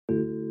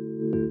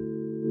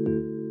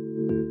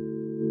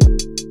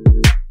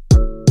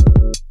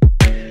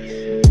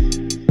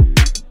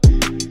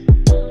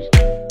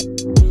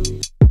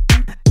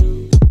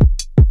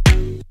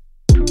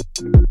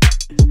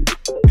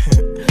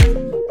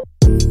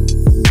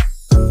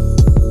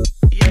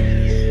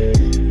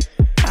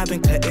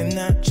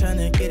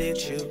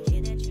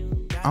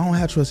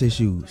trust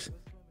issues.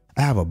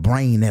 I have a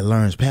brain that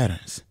learns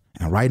patterns.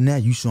 And right now,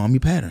 you showing me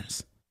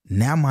patterns.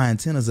 Now my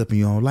antenna's up and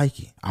you don't like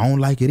it. I don't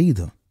like it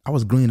either. I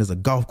was green as a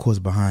golf course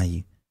behind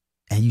you.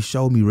 And you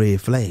showed me red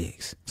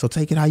flags. So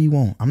take it how you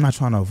want. I'm not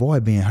trying to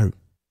avoid being hurt.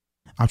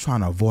 I'm trying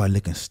to avoid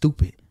looking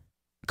stupid.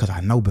 Because I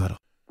know better.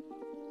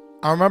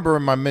 I remember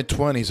in my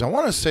mid-20s, I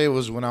want to say it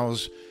was when I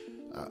was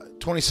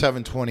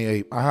 27,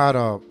 28. I had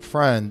a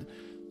friend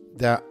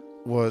that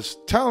was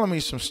telling me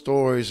some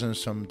stories and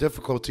some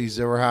difficulties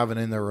they were having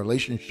in their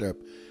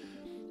relationship.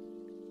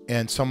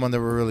 And someone they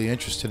were really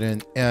interested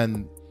in.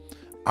 And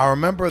I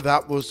remember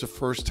that was the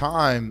first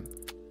time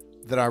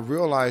that I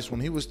realized when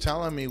he was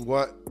telling me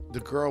what the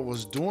girl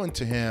was doing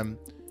to him,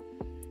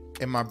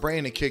 in my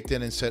brain it kicked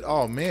in and said,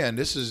 oh man,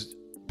 this is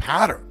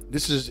pattern.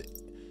 This is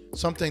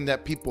something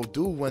that people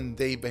do when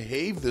they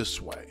behave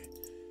this way.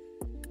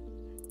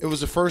 It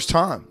was the first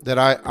time that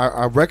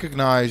I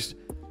recognized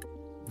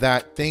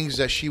that things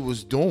that she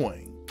was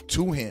doing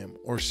to him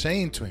or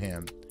saying to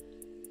him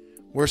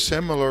were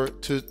similar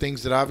to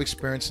things that I've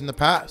experienced in the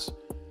past.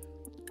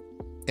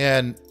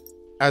 And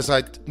as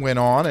I went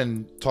on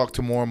and talked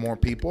to more and more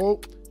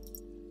people,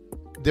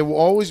 they will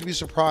always be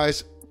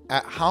surprised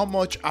at how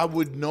much I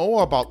would know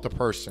about the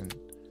person,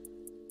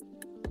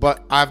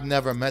 but I've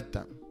never met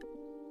them.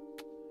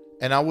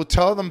 And I would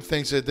tell them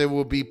things that they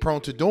will be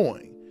prone to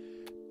doing.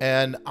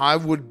 And I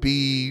would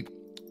be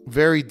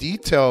very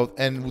detailed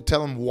and would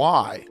tell them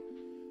why.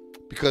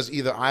 Because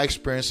either I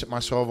experienced it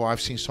myself or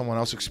I've seen someone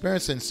else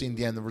experience it and seen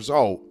the end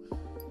result.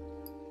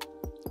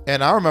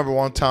 And I remember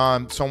one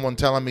time someone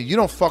telling me, you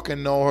don't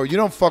fucking know her. You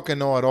don't fucking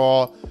know at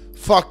all.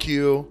 Fuck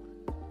you.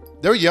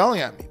 They're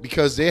yelling at me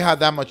because they had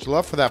that much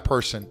love for that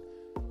person.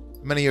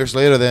 Many years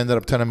later, they ended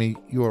up telling me,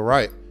 you were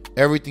right.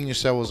 Everything you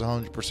said was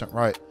 100%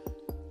 right.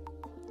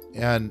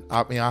 And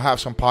I mean, I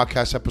have some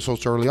podcast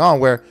episodes early on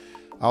where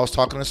I was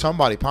talking to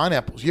somebody,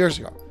 Pineapples, years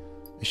ago.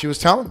 And she was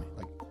telling me,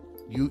 like,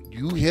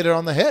 you hit it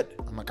on the head.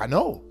 I'm like, I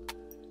know.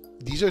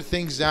 These are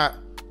things that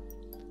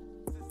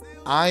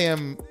I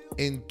am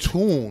in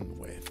tune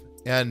with.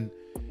 And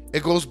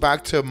it goes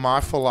back to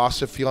my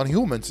philosophy on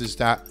humans is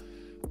that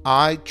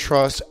I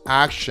trust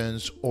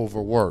actions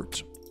over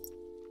words.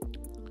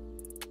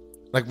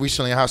 Like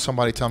recently I had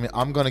somebody tell me,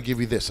 I'm going to give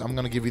you this. I'm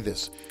going to give you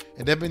this.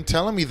 And they've been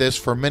telling me this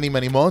for many,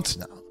 many months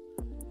now.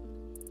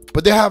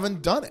 But they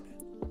haven't done it.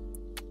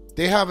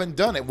 They haven't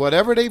done it.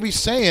 Whatever they be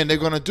saying they're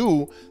going to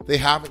do, they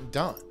haven't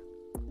done.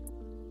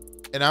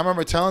 And I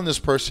remember telling this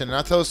person, and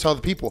I tell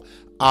the people,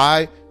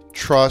 I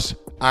trust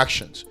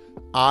actions.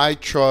 I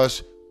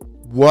trust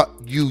what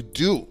you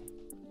do.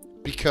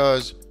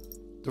 Because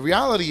the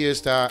reality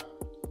is that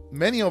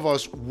many of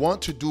us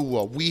want to do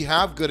well. We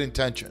have good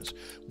intentions.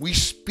 We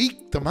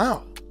speak them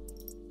out.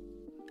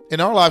 In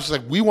our lives,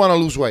 it's like we want to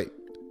lose weight.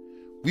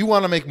 We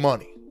want to make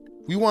money.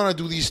 We want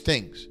to do these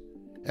things.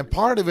 And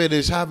part of it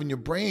is having your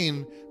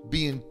brain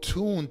being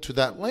tuned to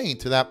that lane,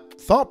 to that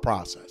thought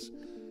process.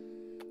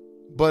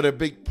 But a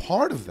big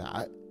part of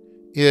that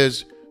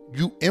is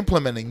you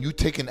implementing, you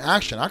taking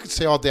action. I could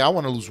say all day, I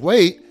want to lose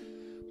weight.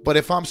 But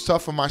if I'm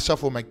stuffing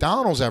myself with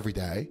McDonald's every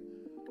day,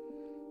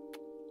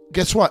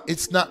 guess what?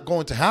 It's not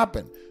going to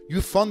happen.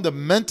 You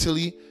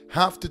fundamentally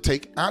have to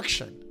take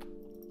action.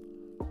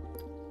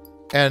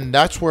 And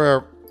that's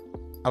where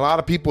a lot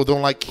of people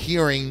don't like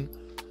hearing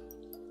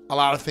a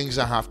lot of things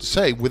I have to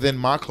say within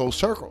my close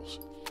circles.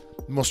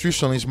 Most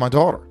recently is my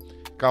daughter.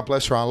 God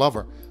bless her. I love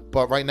her.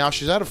 But right now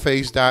she's at a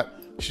phase that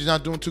she's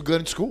not doing too good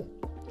in school.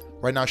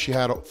 Right now she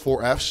had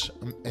 4 Fs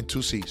and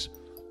 2 Cs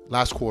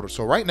last quarter.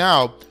 So right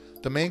now,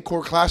 the main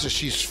core classes,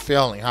 she's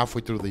failing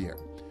halfway through the year.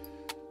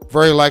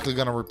 Very likely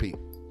going to repeat.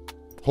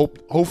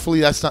 Hopefully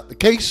that's not the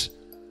case,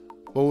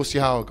 but we'll see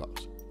how it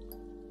goes.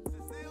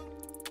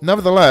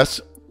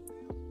 Nevertheless,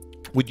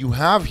 what you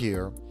have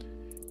here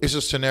is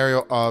a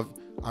scenario of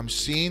I'm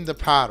seeing the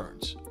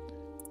patterns.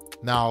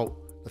 Now,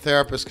 the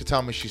therapist could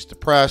tell me she's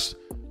depressed,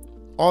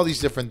 all these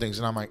different things,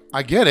 and I'm like,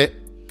 I get it,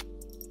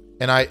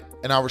 and I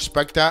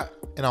respect that,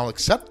 and I'll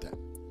accept that.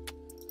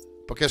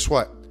 But guess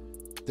what?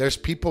 There's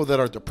people that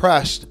are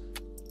depressed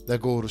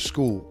that go to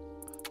school.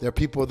 There are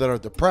people that are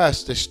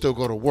depressed that still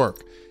go to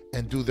work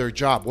and do their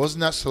job.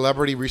 Wasn't that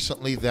celebrity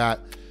recently that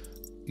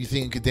You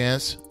Think You Could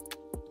Dance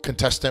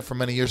contestant from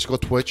many years ago,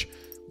 Twitch,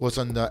 was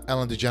on the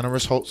Ellen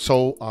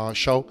DeGeneres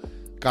show,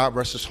 God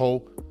rest his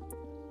soul,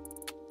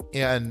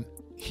 and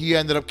he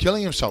ended up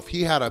killing himself.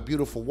 He had a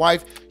beautiful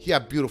wife, he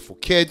had beautiful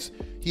kids,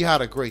 he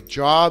had a great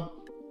job,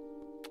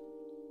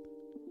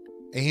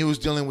 and he was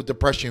dealing with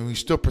depression. He was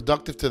still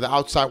productive to the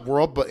outside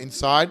world, but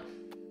inside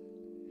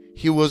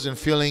he wasn't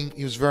feeling,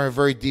 he was very,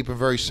 very deep and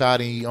very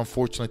sad, and he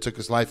unfortunately took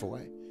his life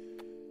away.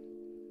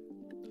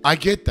 I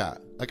get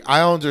that. Like,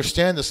 I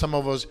understand that some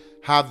of us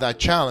have that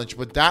challenge,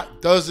 but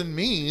that doesn't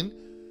mean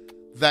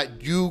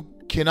that you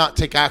cannot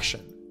take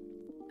action.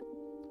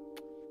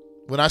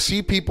 When I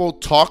see people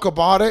talk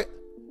about it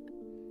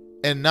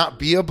and not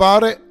be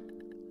about it,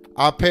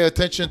 I'll pay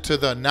attention to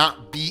the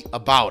not be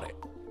about it.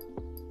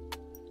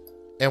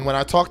 And when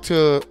I talk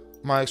to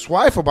my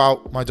ex-wife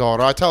about my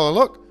daughter, I tell her,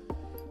 look,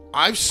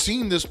 I've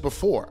seen this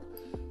before.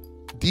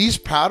 these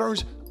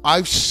patterns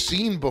I've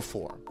seen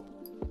before.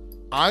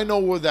 I know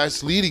where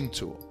that's leading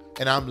to.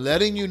 And I'm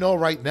letting you know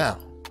right now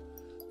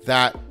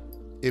that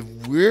if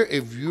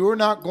you're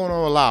not going to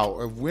allow,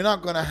 or if we're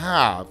not going to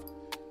have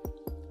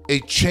a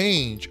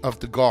change of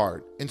the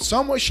guard in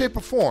some way, shape,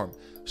 or form,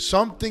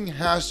 something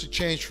has to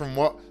change from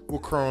what we're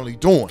currently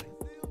doing,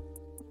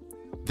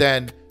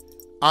 then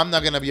I'm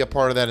not going to be a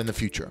part of that in the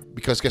future.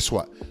 Because guess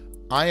what?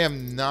 I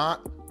am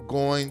not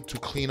going to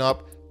clean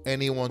up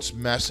anyone's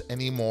mess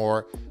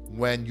anymore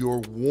when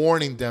you're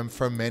warning them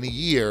for many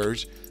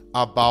years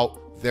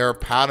about their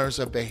patterns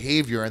of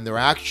behavior, and their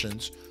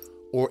actions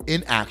or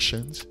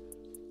inactions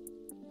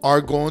are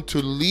going to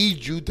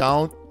lead you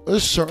down a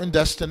certain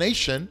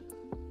destination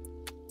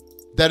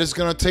that is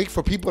going to take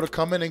for people to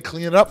come in and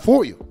clean it up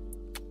for you.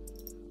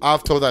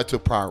 I've told that to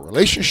prior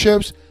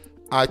relationships.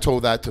 I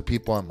told that to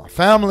people in my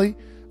family.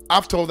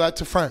 I've told that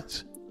to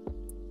friends.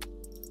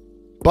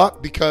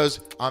 But because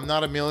I'm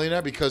not a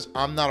millionaire, because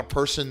I'm not a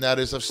person that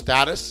is of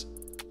status,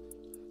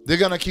 they're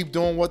going to keep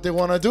doing what they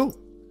want to do.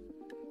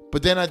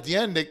 But then at the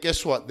end,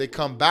 guess what? They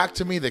come back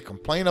to me. They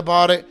complain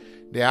about it.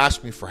 They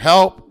ask me for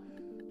help,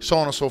 so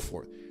on and so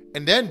forth.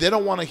 And then they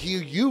don't want to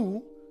hear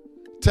you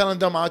telling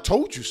them I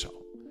told you so.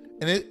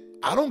 And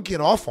I don't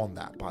get off on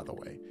that, by the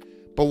way.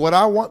 But what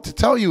I want to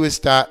tell you is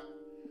that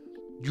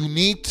you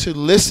need to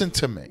listen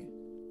to me.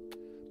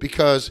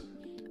 Because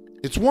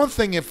it's one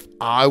thing if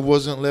I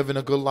wasn't living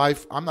a good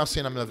life. I'm not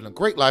saying I'm living a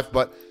great life,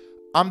 but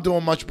I'm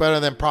doing much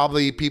better than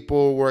probably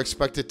people were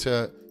expected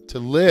to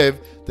live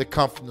that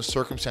come from the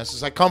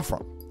circumstances I come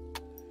from.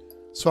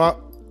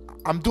 So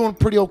I'm doing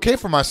pretty okay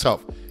for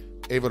myself.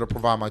 Able to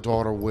provide my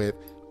daughter with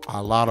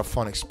a lot of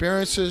fun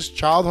experiences,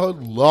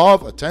 childhood,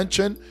 love,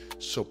 attention,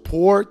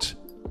 support.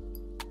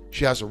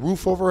 She has a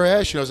roof over her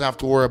head. She doesn't have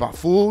to worry about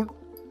food.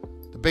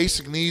 The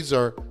basic needs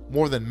are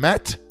more than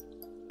met.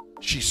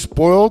 She's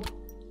spoiled.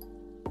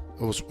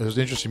 It was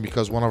interesting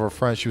because one of her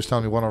friends, she was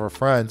telling me one of her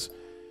friends,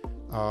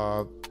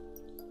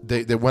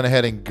 they went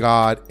ahead and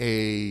got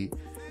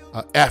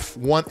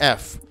one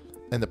F,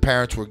 and the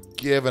parents were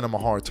giving them a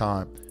hard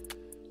time.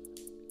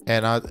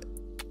 And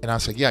I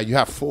said, yeah, you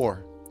have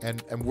 4,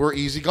 and we're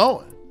easy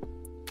going.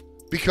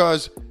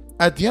 Because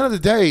at the end of the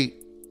day,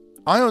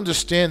 I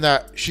understand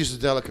that she's a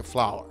delicate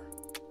flower.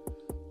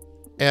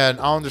 And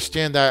I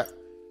understand that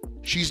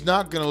she's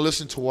not going to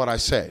listen to what I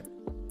say.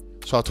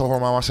 So I told her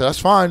mom, I said, that's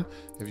fine.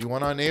 If you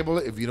want to enable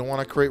it, if you don't want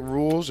to create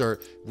rules, or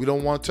we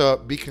don't want to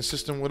be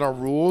consistent with our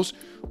rules,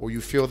 or you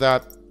feel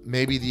that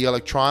maybe the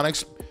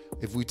electronics,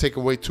 if we take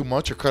away too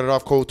much or cut it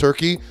off cold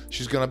turkey,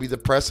 she's going to be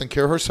depressed and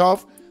kill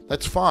herself,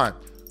 that's fine.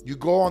 You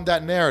go on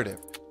that narrative.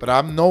 But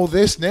I know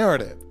this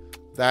narrative,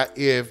 that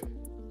if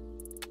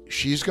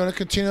she's going to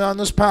continue on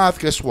this path,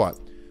 guess what?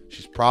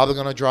 She's probably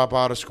going to drop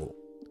out of school.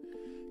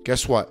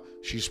 Guess what?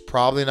 She's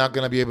probably not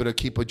going to be able to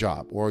keep a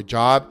job, or a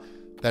job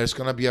that is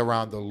going to be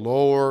around the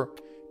lower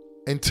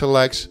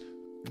intellects,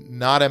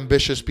 not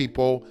ambitious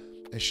people,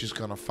 and she's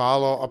going to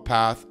follow a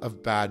path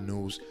of bad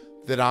news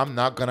that I'm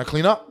not going to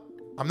clean up.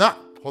 I'm not.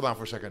 Hold on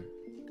for a second.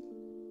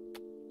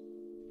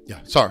 Yeah,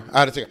 sorry.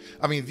 I had to take it.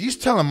 I mean, these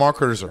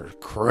telemarketers are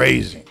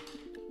crazy.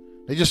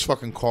 They just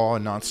fucking call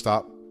and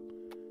nonstop.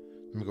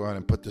 Let me go ahead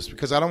and put this,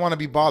 because I don't want to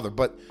be bothered.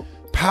 But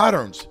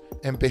patterns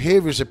and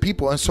behaviors of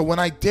people. And so when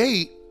I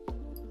date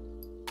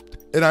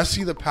and I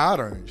see the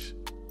patterns,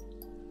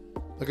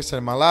 like I said,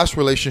 in my last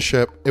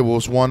relationship, it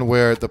was one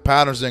where the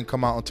patterns didn't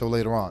come out until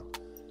later on.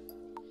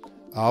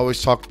 I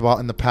always talked about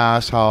in the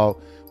past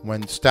how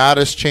when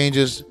status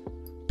changes,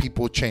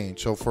 people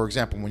change. So for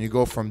example, when you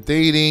go from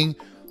dating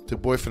to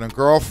boyfriend and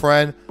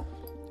girlfriend,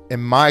 in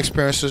my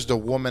experiences, the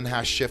woman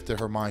has shifted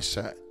her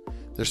mindset.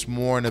 There's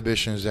more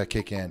inhibitions that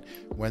kick in.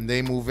 When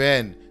they move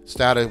in,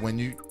 status, when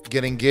you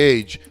get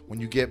engaged, when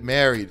you get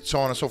married, so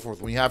on and so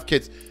forth, when you have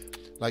kids,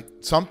 like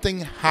something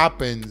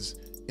happens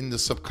in the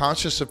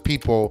subconscious of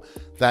people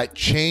that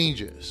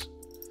changes,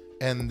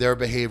 and their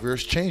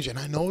behaviors change. And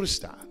I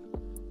noticed that.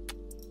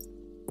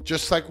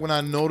 Just like when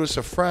I notice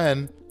a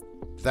friend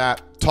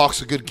that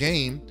talks a good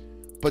game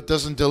but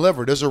doesn't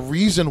deliver. There's a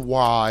reason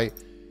why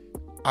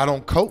I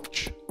don't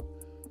coach,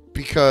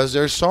 because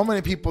there's so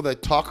many people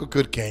that talk a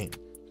good game.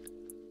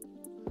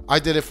 I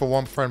did it for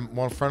one friend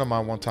of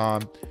mine one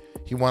time.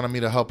 He wanted me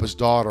to help his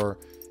daughter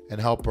and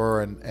help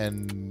her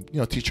and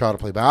teach her how to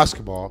play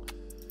basketball.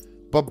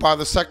 But by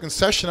the second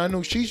session, I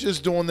knew she's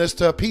just doing this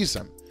to appease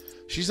him.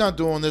 She's not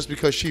doing this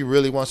because she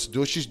really wants to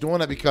do it. She's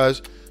doing it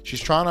because she's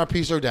trying to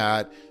appease her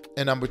dad.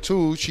 And number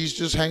 2, she's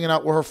just hanging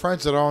out with her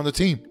friends that are on the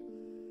team.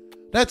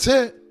 That's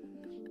it.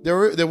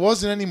 There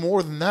wasn't any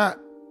more than that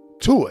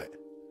to it.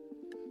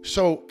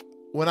 So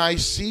when I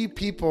see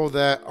people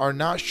that are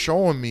not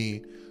showing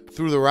me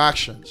through their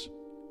actions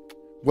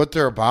what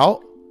they're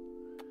about,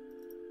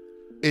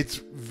 it's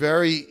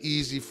very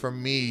easy for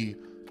me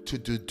to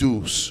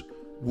deduce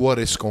what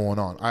is going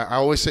on. I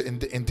always say in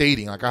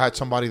dating, like I had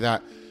somebody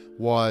that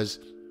was,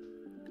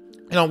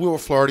 we were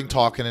flirting,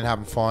 talking and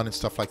having fun and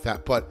stuff like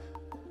that. But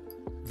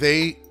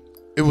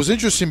it was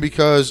interesting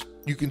because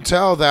you can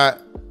tell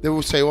that they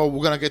would say, well,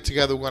 we're going to get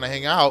together, we're going to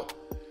hang out.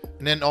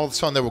 And then all of a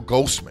sudden they would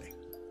ghost me.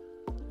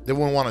 They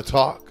wouldn't want to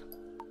talk.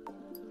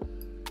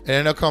 And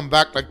then they'll come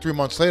back like 3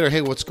 months later. Hey,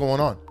 what's going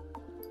on?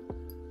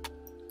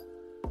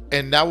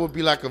 And that would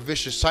be like a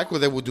vicious cycle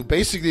they would do.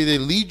 Basically, they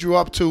lead you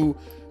up to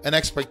an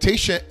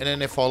expectation and then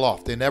they fall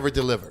off. They never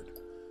delivered.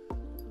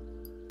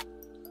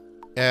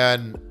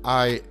 And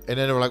then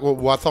they were like,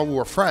 well, I thought we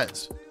were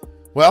friends.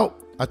 Well,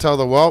 I tell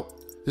them, well,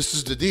 this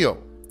is the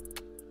deal.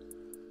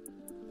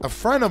 A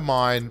friend of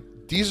mine,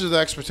 these are the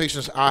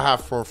expectations I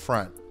have for a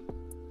friend.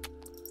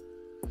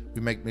 We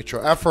make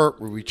mutual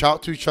effort. We reach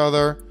out to each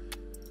other.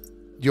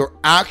 Your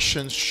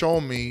actions show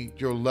me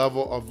your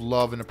level of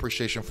love and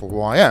appreciation for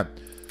who I am.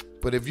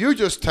 But if you're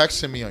just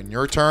texting me on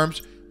your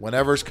terms,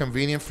 whenever it's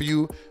convenient for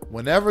you,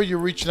 whenever you're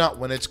reaching out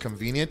when it's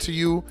convenient to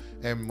you,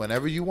 and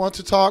whenever you want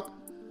to talk,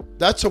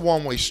 that's a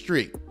one-way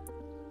street.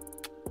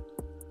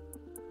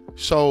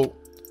 So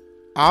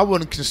I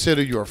wouldn't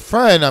consider you a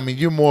friend. I mean,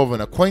 you're more of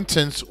an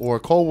acquaintance or a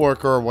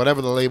coworker or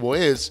whatever the label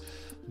is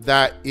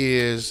that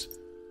is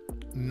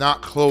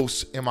not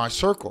close in my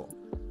circle.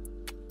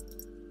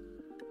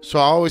 So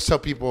I always tell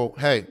people,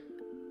 hey,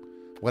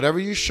 whatever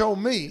you show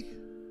me,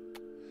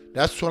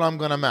 that's what I'm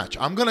going to match.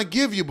 I'm going to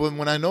give you, but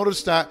when I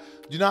notice that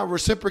you're not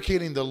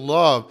reciprocating the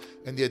love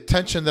and the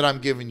attention that I'm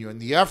giving you and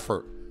the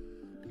effort,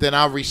 then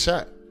I'll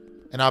reset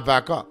and I'll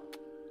back up.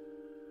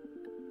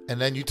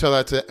 And then you tell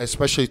that to,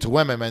 especially to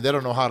women, man, they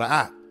don't know how to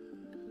act.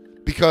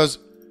 Because,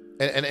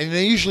 and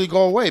they usually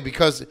go away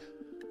because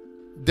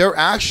their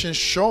actions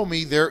show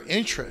me their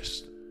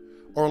interest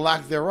or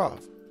lack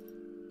thereof.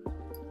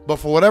 But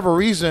for whatever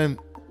reason,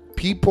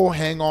 people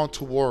hang on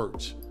to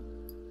words.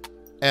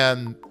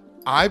 And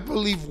I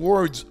believe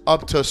words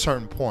up to a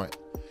certain point.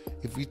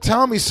 If you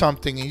tell me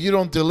something and you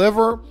don't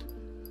deliver,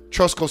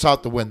 trust goes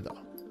out the window.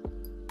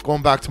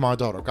 Going back to my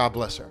daughter, God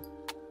bless her.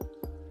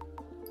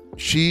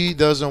 She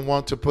doesn't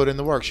want to put in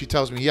the work. She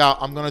tells me, yeah,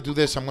 I'm going to do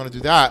this, I'm going to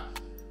do that.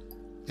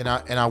 And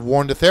I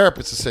warned the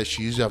therapist and said,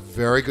 she's a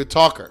very good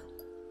talker.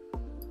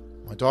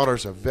 My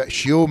daughter's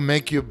she'll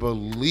make you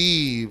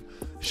believe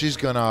she's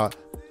going to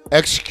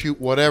execute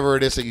whatever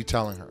it is that you're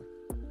telling her.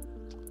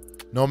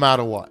 No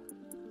matter what.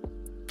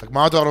 Like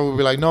my daughter will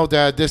be like, no,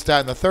 Dad, this, that,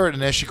 and the third.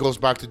 And then she goes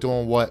back to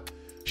doing what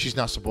she's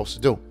not supposed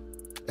to do.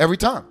 Every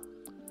time.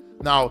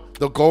 Now,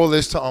 the goal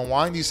is to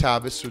unwind these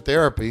habits through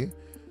therapy,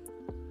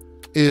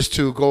 is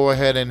to go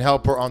ahead and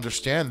help her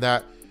understand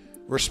that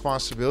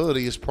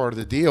responsibility is part of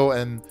the deal.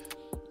 And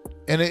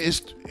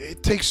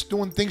it takes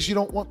doing things you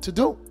don't want to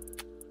do.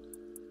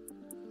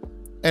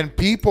 And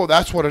people,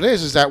 that's what it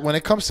is that when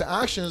it comes to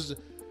actions,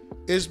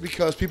 is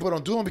because people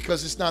don't do them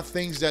because it's not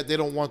things that they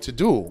don't want to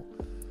do.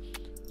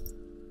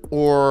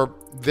 Or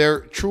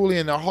they're truly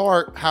in their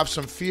heart have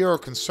some fear or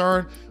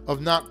concern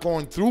of not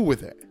going through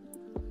with it.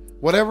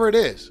 Whatever it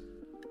is.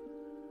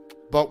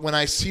 But when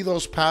I see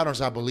those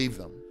patterns, I believe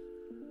them.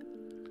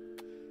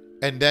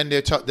 And then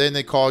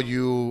they call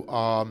you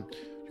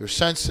you're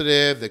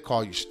sensitive, they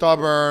call you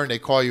stubborn, they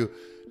call you,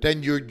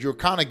 then you're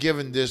kind of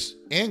given this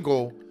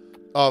angle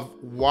of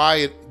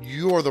why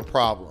you're the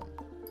problem.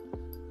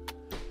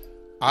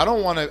 I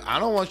don't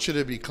want you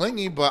to be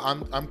clingy, but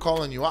I'm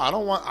calling you out.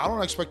 I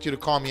don't expect you to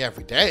call me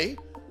every day.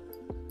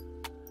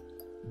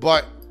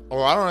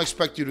 Or I don't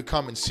expect you to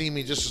come and see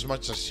me just as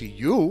much as I see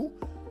you.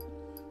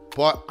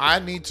 But I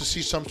need to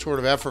see some sort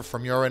of effort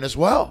from your end as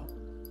well.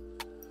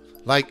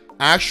 Like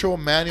actual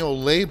manual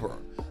labor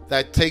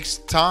that takes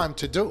time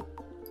to do.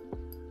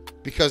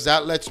 Because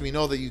that lets me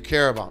know that you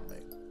care about me.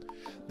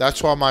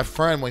 That's why my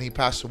friend, when he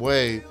passed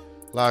away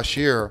last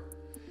year,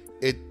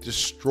 it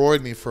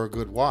destroyed me for a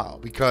good while.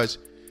 Because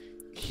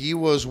he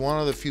was one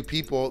of the few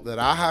people that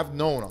I have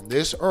known on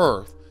this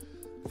earth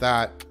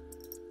that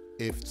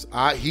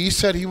he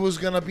said he was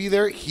going to be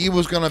there, he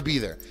was going to be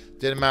there.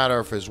 Didn't matter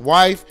if his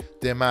wife,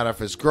 didn't matter if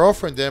his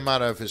girlfriend, didn't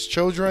matter if his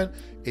children.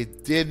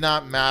 It did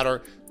not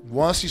matter.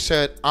 Once he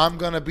said, I'm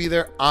going to be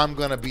there, I'm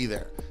going to be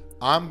there.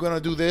 I'm going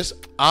to do this,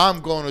 I'm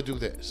going to do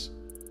this.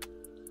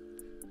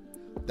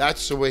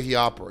 That's the way he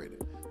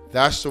operated.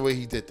 That's the way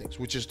he did things,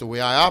 which is the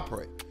way I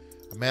operate.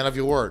 A man of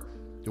your word.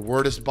 Your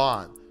word is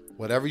bond.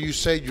 Whatever you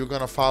say, you're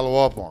going to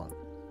follow up on.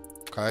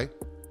 Okay?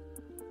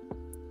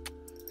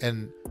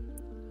 And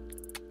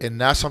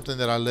that's something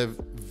that I live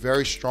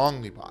very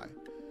strongly by.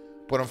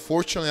 But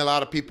unfortunately, a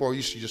lot of people are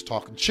used to just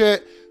talking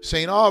shit,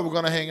 saying, oh, we're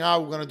going to hang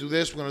out, we're going to do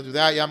this, we're going to do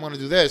that, yeah, I'm going to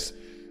do this.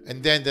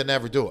 And then they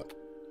never do it.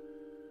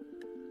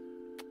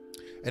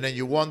 And then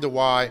you wonder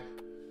why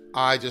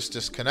I just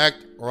disconnect,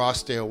 or I'll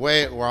stay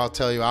away, or I'll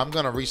tell you I'm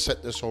going to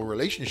reset this whole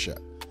relationship.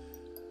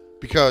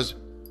 Because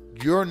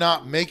you're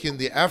not making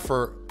the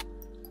effort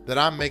that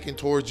I'm making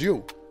towards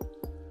you.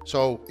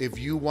 So if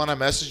you want to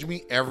message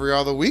me every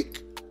other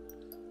week,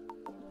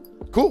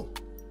 cool.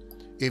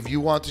 If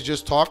you want to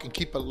just talk and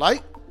keep it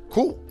light,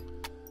 cool.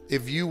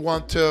 If you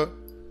want to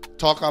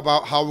talk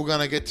about how we're going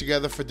to get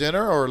together for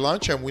dinner or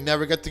lunch and we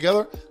never get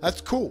together,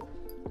 that's cool.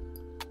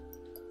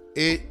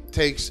 It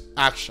takes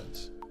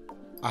actions.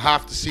 I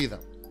have to see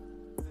them.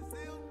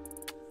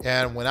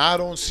 And when I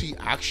don't see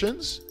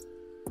actions,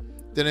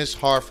 then it's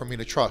hard for me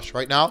to trust.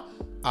 Right now,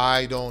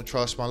 I don't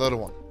trust my little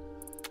one.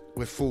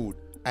 with food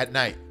at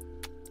night.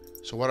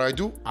 So what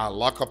do? I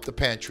lock up the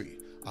pantry.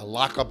 I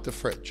lock up the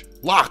fridge.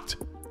 Locked.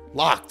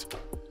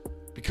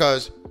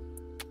 Because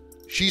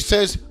she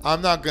says,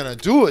 I'm not going to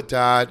do it,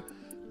 Dad,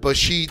 but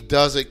she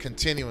does it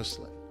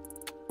continuously.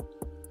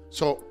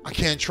 So I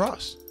can't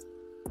trust.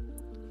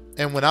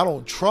 And when I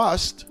don't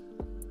trust,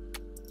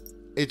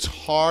 it's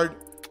hard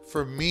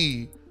for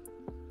me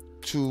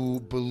to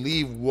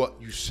believe what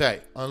you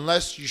say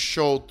unless you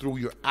show through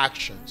your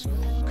actions,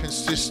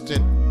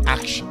 consistent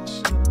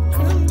actions.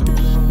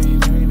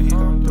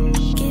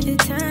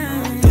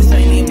 This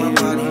ain't in my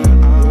body.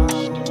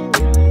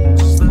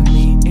 Just look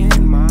me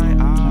in my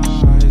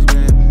eyes,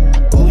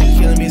 babe. Ooh, you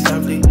killing me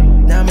softly.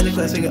 Now I'm in the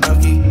class singing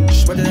off key.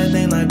 Spread that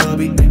thing like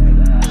Bobby.